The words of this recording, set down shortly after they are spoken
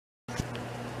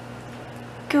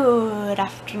Good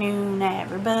afternoon,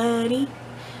 everybody.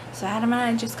 So Adam and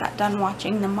I just got done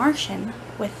watching The Martian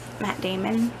with Matt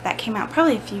Damon. That came out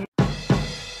probably a few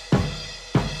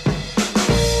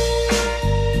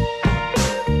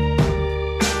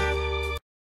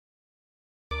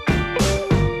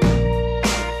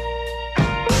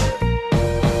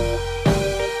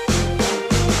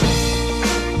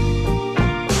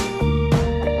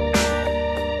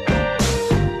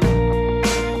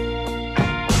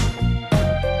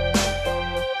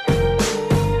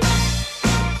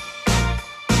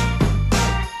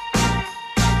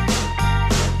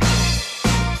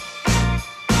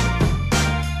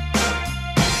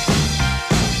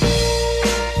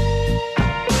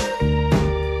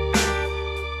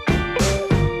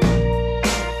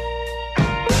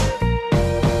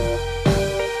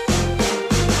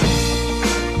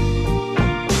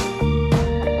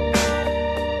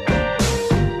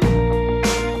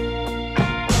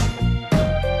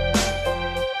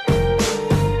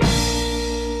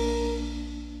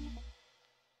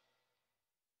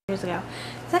years ago.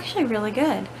 It's actually really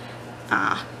good.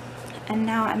 And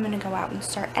now I'm gonna go out and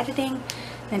start editing,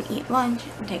 then eat lunch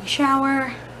and take a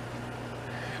shower.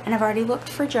 And I've already looked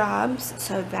for jobs,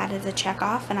 so that is a check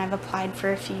off, and I've applied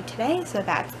for a few today, so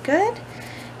that's good.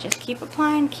 Just keep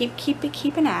applying,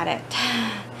 keeping at it.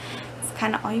 It's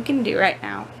kind of all you can do right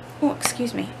now. Oh,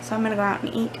 excuse me. So I'm gonna go out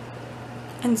and eat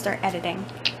and start editing.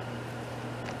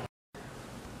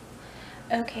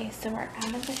 Okay, so we're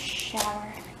out of the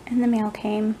shower and the mail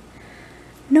came.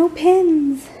 No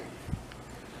pins!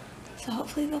 So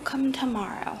hopefully they'll come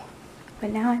tomorrow.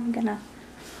 But now I'm gonna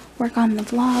work on the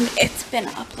vlog. It's been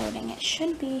uploading. It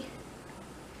should be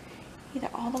either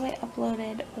all the way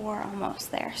uploaded or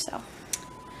almost there. So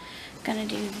gonna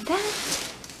do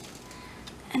that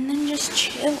and then just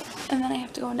chill. And then I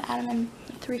have to go into Adam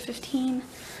at 3:15.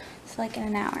 It's like in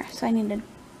an hour. So I need to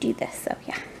do this. So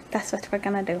yeah, that's what we're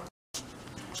gonna do.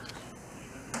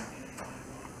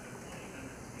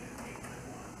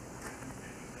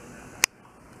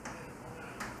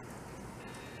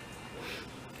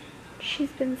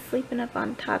 She's been sleeping up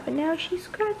on top and now she's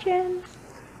scratching.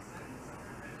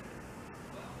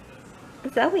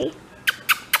 Zoey.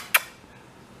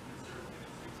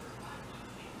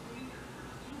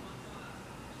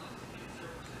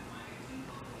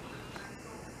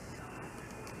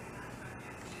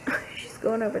 She's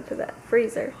going over to that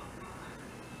freezer.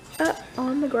 Up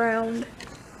on the ground.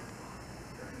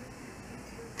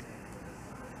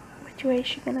 Which way is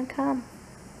she gonna come?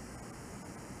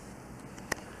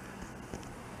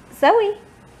 Zoey!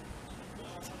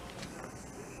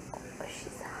 Oh,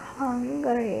 she's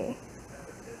hungry.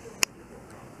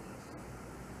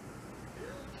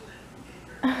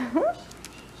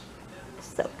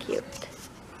 So cute.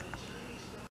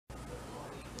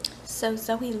 So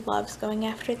Zoey loves going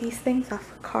after these things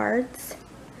off of cards.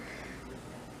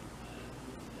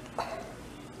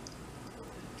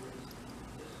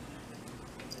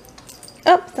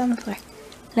 Oh, it's on the floor.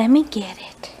 Let me get it.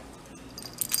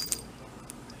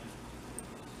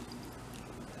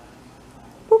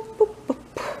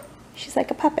 She's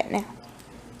like a puppet now.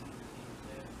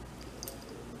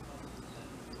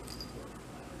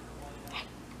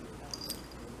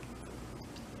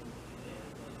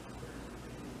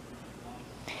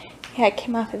 Yeah, it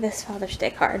came off of this Father's Day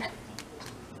card.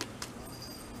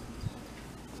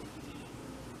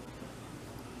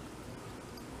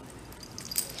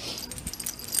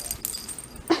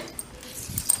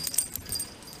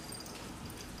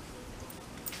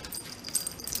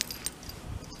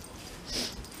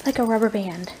 Like a rubber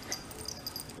band.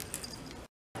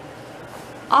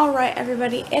 Alright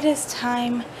everybody, it is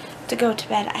time to go to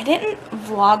bed. I didn't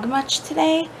vlog much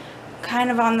today,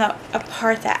 kind of on the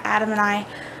part that Adam and I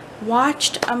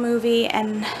watched a movie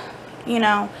and, you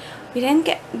know, we didn't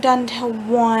get done till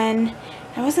 1.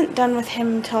 I wasn't done with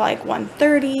him until like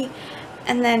 1:30,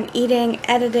 and then eating,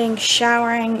 editing,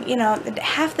 showering, you know,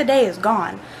 half the day is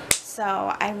gone.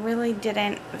 So I really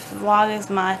didn't vlog as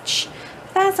much.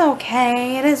 That's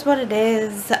okay. It is what it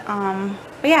is. But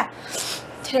yeah,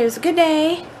 today was a good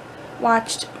day.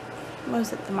 Watched, what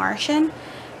was it, The Martian?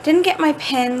 Didn't get my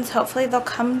pins. Hopefully they'll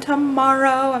come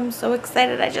tomorrow. I'm so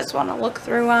excited. I just want to look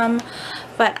through them.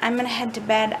 But I'm going to head to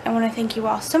bed. I want to thank you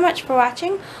all so much for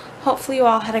watching. Hopefully you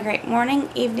all had a great morning,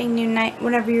 evening, noon, night,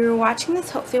 whenever you were watching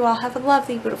this. Hopefully you all have a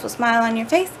lovely, beautiful smile on your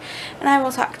face. And I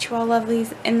will talk to you all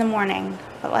lovelies in the morning.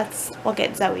 But we'll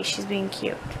get Zoey. She's being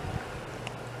cute.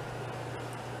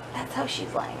 That's how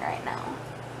she's laying right now.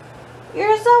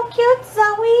 You're so cute,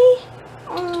 Zoey.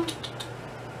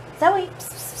 Zoey.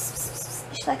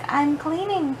 She's like, I'm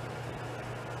cleaning.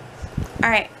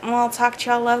 Alright, well, I'll talk to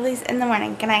y'all lovelies in the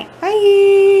morning. Good night.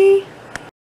 Bye!